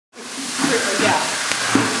Yeah.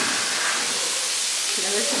 Yeah,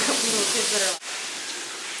 there's a couple little kids that are.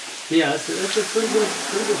 Yeah, that's a pretty good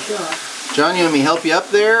shot. John, you want me to help you up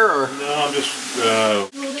there, or? No, I'm just. Yeah,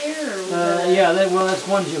 well, that's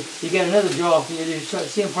one. You got another jaw. You start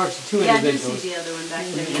seeing parts of two individuals. Yeah, I do see the other one back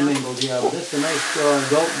there. Yeah, but that's a nice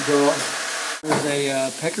adult jaw. There's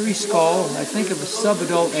a peccary skull. I think of a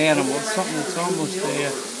sub-adult animal, something that's almost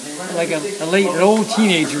like an old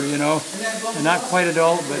teenager, you know, and not quite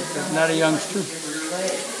adult, but not a youngster.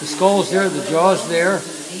 The skull's there, the jaw's there,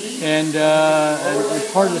 and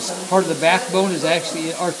part of the backbone is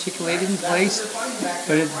actually articulated in place.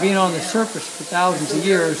 But it being on the surface for thousands of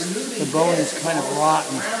years, the bone is kind of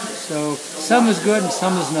rotten. So some is good and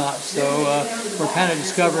some is not. So we're kind of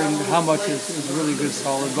discovering how much is really good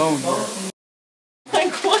solid bone here.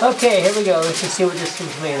 Okay, here we go. Let's just see what this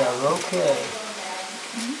thing's made of. Okay.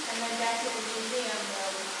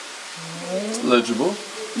 It's legible.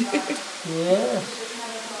 Yes.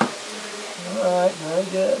 All right. Very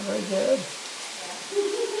good. Very good.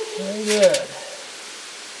 Very good.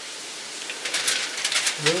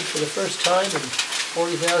 Made for the first time in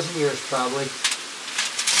 40,000 years, probably.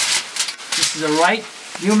 This is a right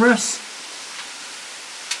humerus.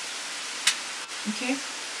 Okay.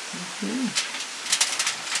 Okay.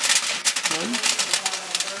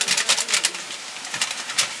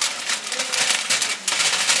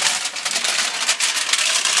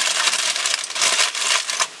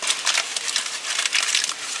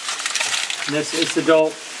 And it's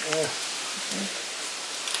adult.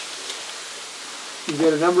 You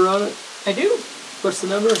got a number on it? I do. What's the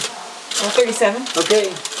number? 37.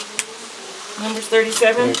 Okay. Number's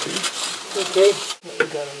 37. Okay. We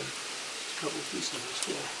got a couple pieces of this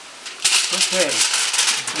there. Okay.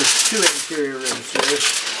 There's two interior ribs there.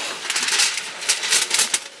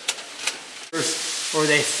 Or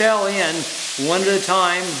they fell in one at a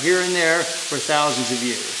time, here and there, for thousands of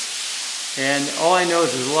years. And all I know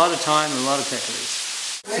is there's a lot of time and a lot of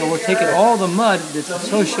peccaries. So we're taking all the mud that's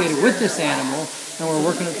associated with this animal, and we're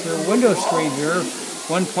working it through a window screen here,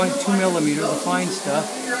 1.2 millimeters of fine stuff,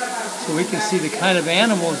 so we can see the kind of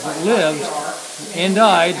animals that lived and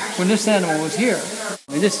died when this animal was here.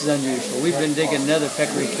 I mean, this is unusual. We've been digging another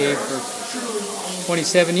peccary cave for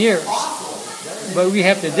 27 years. But we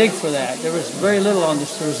have to dig for that. There was very little on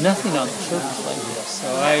this. There was nothing on the surface like this.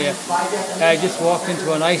 So I just walked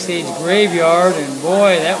into an Ice Age graveyard, and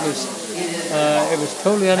boy, that was it was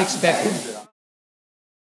totally unexpected.